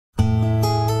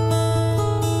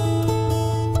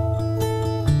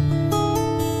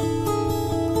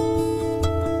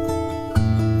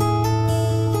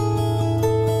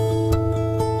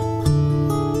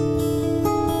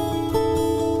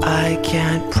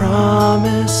can't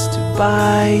promise to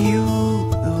buy you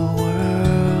the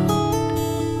world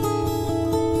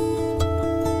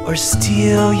or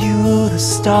steal you the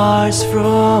stars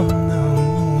from the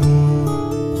moon.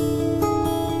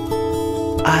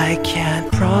 I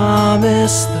can't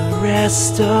promise the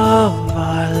rest of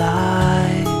our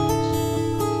lives.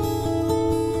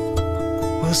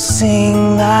 We'll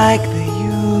sing like the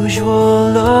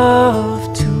usual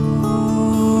love tune,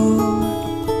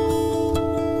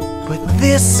 but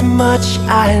this much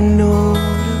I know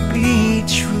to be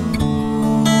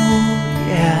true,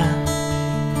 yeah.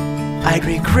 I'd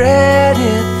regret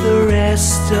it the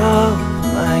rest of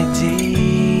my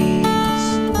days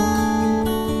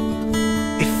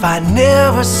if I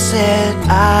never said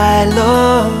I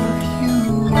love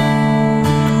you.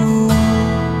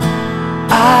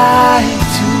 I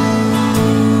do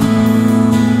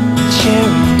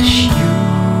cherish you,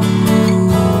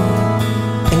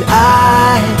 and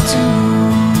I do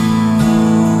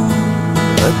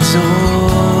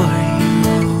adore you.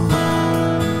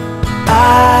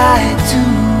 I do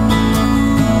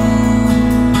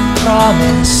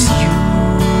promise you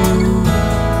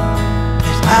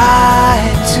that I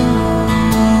do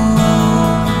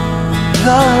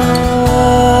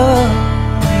love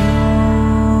you.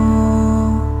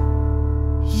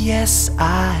 Yes, I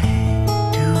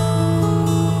do.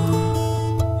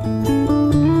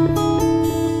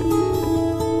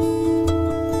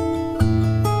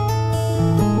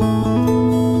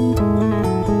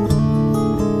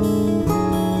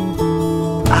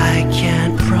 I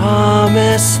can't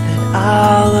promise that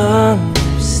I'll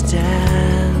understand,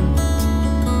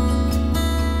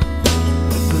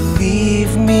 but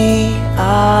believe me,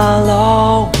 I'll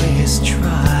always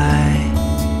try.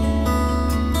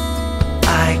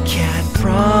 I can't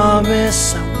promise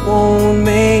I won't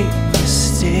make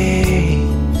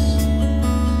mistakes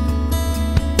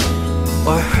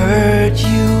or hurt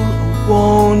you or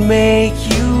won't make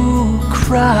you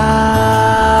cry,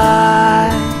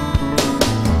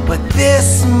 but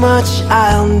this much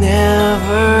I'll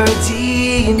never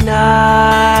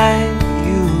deny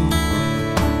you.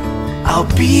 I'll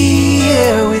be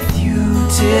here with you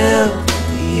till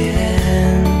the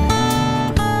end,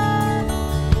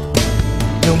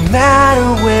 no matter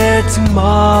where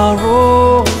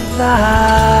tomorrow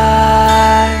lies.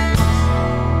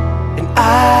 And I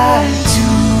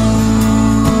do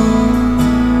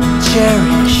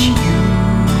cherish you,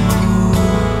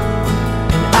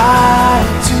 and I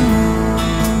do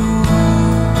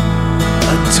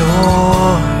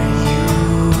adore you.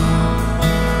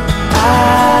 I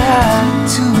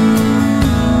do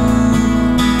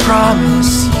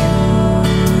promise you,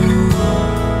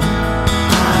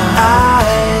 I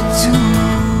do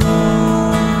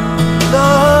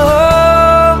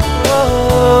love you.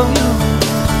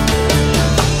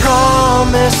 I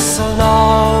promise I'll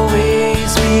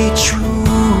always be true.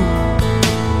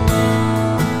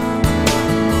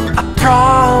 I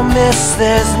promise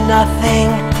there's nothing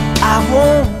I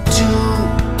won't do.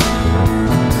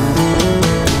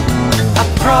 I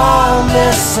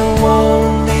promise I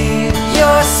won't leave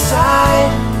your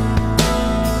side.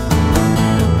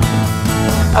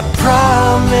 I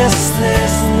promise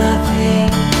there's nothing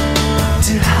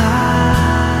to hide.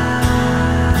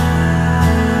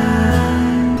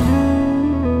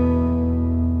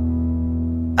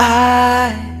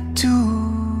 I do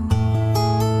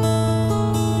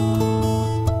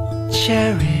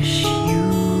cherish you,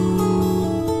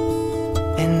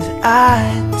 and I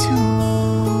do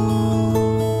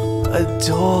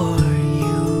adore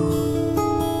you.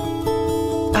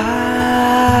 I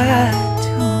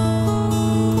do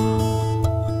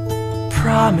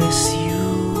promise you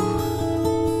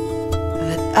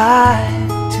that I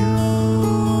do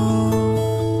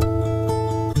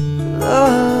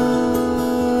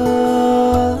love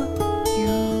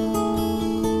you.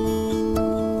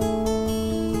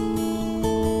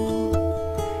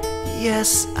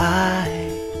 Yes, I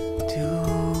do.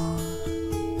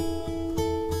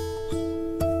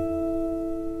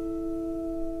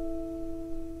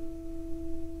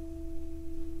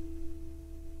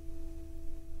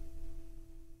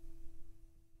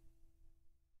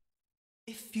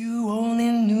 If you only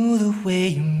knew the way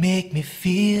you make me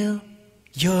feel,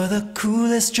 you're the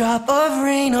coolest drop of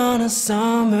rain on a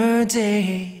summer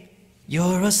day.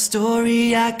 You're a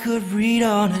story I could read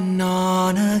on and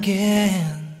on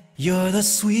again. You're the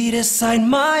sweetest sight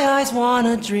my eyes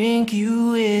wanna drink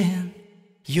you in.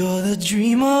 You're the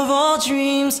dream of all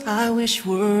dreams I wish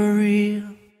were real.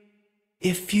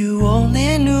 If you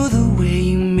only knew the way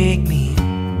you make me feel.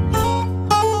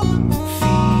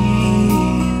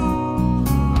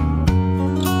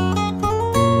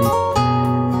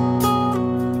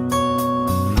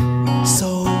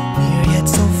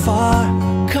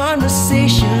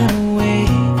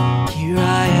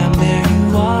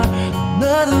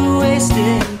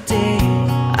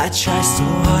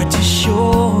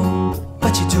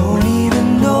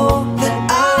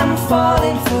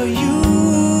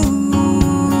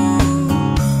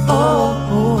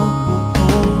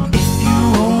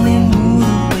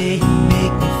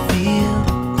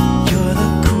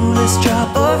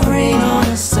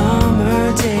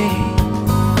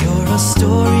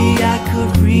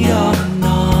 read on and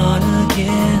on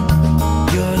again.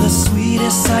 You're the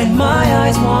sweetest sight, my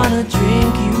eyes wanna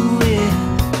drink you in.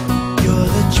 You're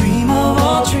the dream of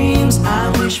all dreams I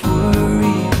wish were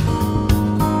real.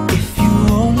 If you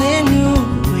only knew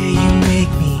the way you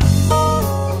make me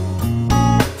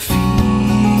feel.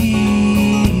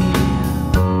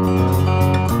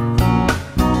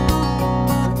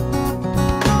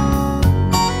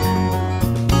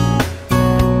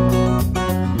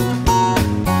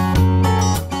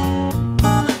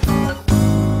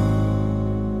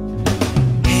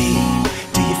 Hey,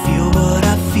 do you feel what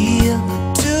I feel?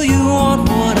 Do you want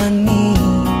what I need?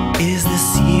 Is this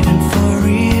even for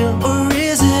real, or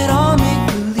is it all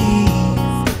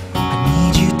make-believe? I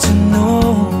need you to know,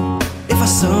 if I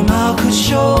somehow could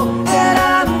show that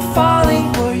I'm falling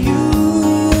for you.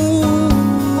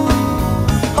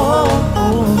 Oh,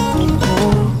 oh,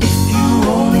 oh. If you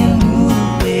only knew the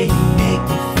way you make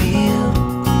me feel.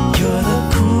 You're the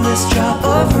coolest drop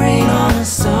of rain on a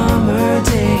summer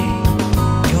day.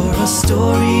 You're a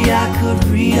story I could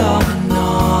read on and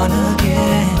on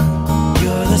again.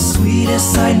 You're the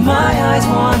sweetest sight, my eyes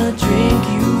wanna drink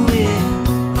you in.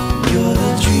 You're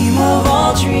the dream of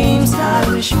all dreams I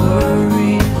wish were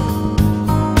real.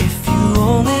 If you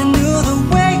only knew the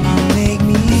way you make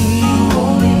me, you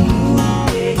only knew the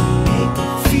way you make me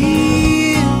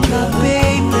feel. The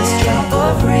baby's drop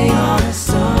of rain on a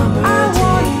summer day. I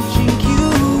wanna drink you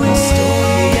in. A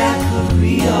story I could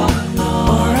read on and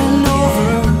on, over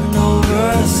and over.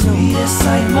 The sweetest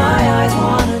sight, my eyes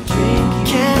wanna drink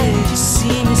you. Can't you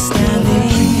see me standing? The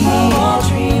dream of all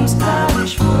dreams I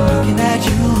wish were looking at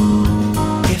you.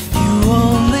 If you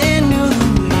only knew the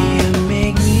way you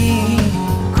make me,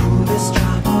 coolest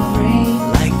drop of rain,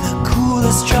 like the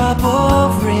coolest drop of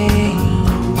rain,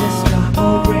 coolest drop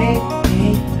of rain.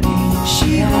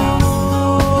 She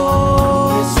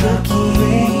was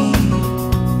looking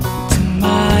to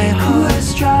my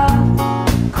coolest drop,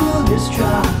 coolest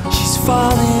drop. She's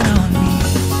falling on me,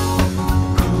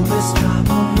 coolest drop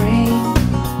of rain.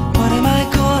 What am I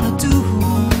gonna do?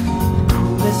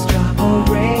 Coolest drop of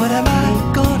rain. What am I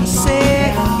gonna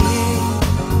say?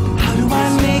 How do I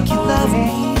make you love me?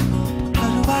 How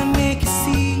do I make you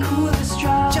see coolest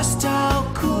drop? Just how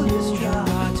cool you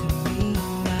are to me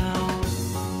now.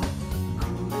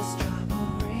 Coolest drop of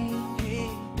rain. Hey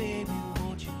baby,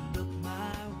 won't you look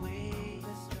my way?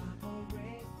 Coolest drop of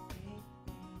rain.